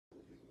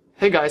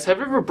Hey guys, have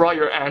you ever brought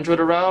your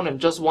Android around and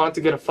just wanted to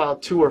get a file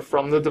to or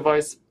from the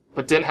device,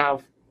 but didn't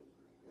have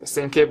the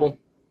same cable?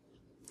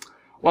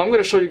 Well, I'm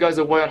going to show you guys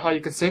a way on how you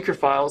can sync your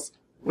files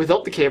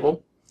without the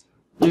cable,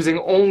 using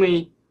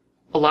only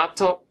a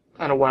laptop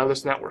and a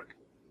wireless network.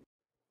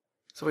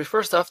 So we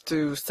first have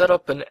to set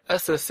up an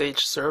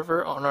SSH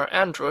server on our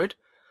Android.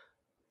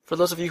 For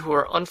those of you who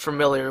are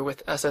unfamiliar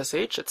with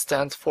SSH, it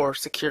stands for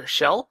Secure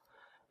Shell,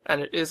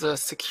 and it is a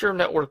secure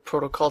network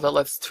protocol that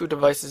lets two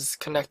devices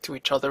connect to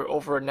each other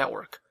over a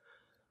network.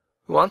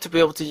 We want to be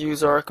able to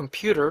use our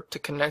computer to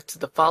connect to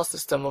the file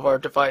system of our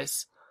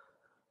device.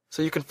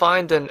 So you can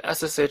find an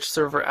SSH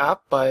server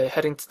app by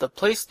heading to the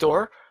Play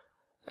Store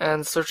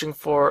and searching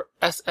for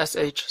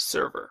SSH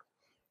server.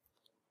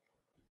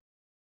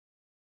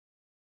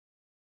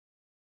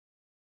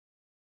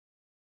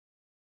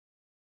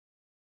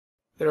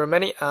 There are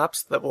many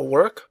apps that will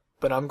work,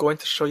 but I'm going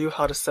to show you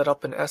how to set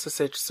up an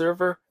SSH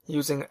server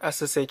using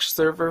SSH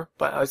Server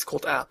by Ice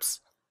Cold Apps.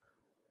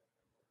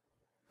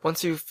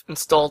 Once you've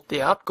installed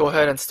the app, go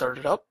ahead and start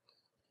it up.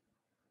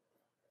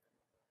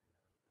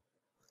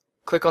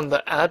 Click on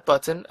the Add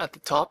button at the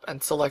top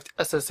and select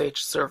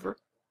SSH Server.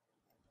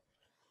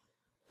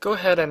 Go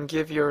ahead and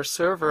give your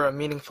server a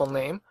meaningful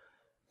name.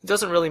 It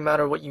doesn't really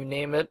matter what you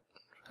name it,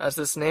 as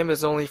this name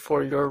is only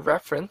for your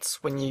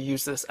reference when you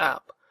use this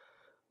app.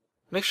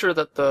 Make sure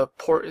that the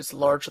port is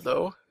large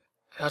though.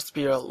 It has to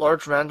be a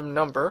large random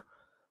number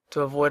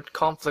to avoid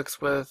conflicts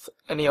with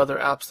any other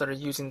apps that are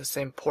using the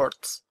same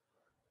ports.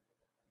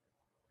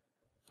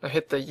 Now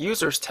hit the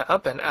Users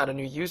tab and add a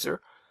new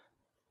user.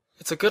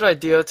 It's a good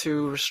idea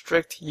to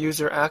restrict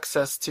user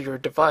access to your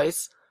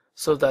device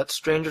so that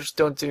strangers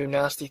don't do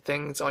nasty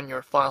things on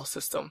your file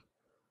system.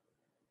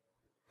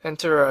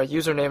 Enter a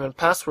username and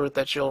password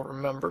that you'll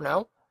remember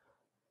now.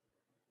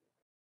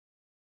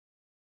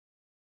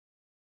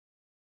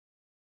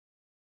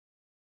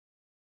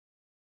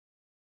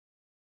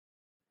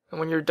 And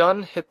when you're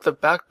done, hit the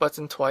back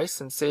button twice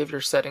and save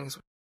your settings.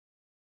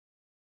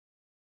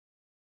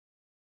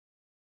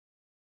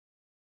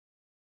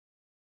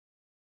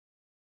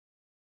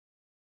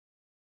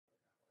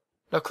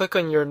 Now click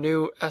on your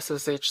new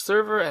SSH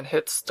server and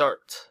hit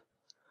Start.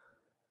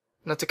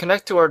 Now to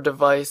connect to our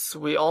device,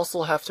 we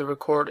also have to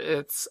record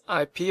its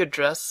IP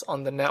address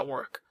on the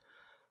network.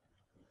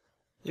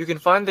 You can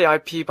find the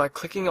IP by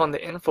clicking on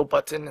the Info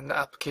button in the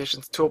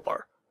Applications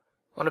toolbar.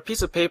 On a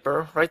piece of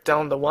paper, write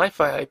down the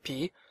Wi-Fi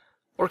IP,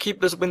 or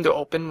keep this window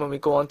open when we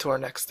go on to our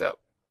next step.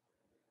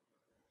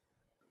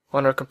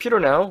 On our computer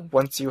now,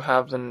 once you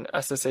have an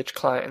SSH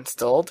client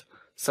installed,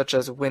 such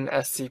as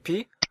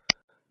WinSCP,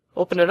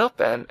 open it up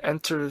and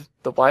enter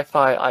the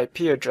Wi-Fi IP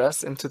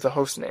address into the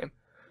hostname.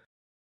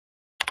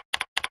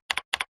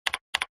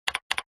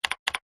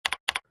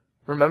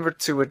 Remember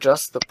to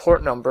adjust the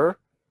port number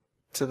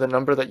to the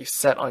number that you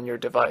set on your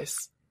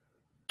device.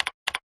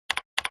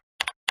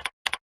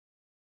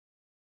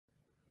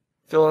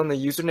 Fill in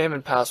the username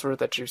and password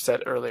that you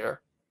set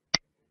earlier.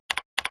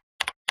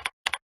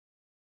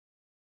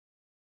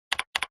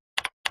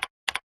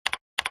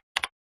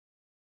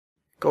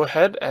 Go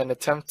ahead and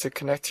attempt to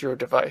connect to your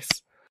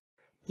device.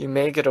 You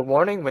may get a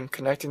warning when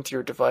connecting to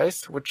your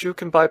device, which you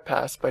can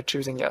bypass by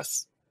choosing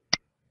Yes.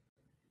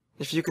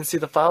 If you can see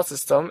the file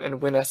system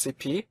in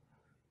WinSCP,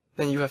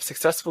 then you have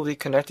successfully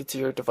connected to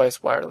your device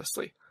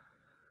wirelessly.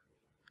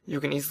 You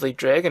can easily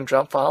drag and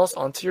drop files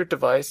onto your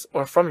device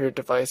or from your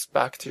device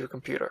back to your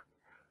computer.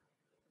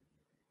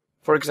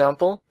 For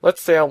example,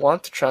 let's say I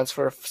want to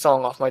transfer a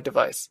song off my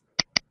device.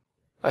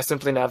 I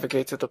simply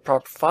navigate to the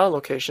proper file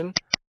location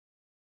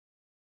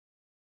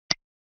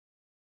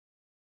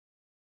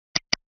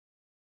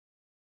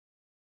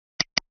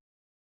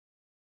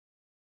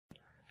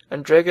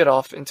and drag it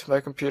off into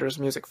my computer's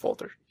music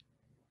folder.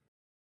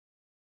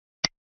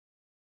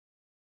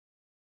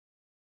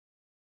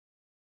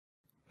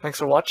 Thanks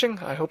for watching.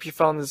 I hope you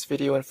found this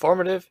video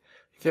informative.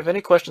 If you have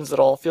any questions at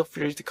all, feel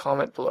free to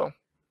comment below.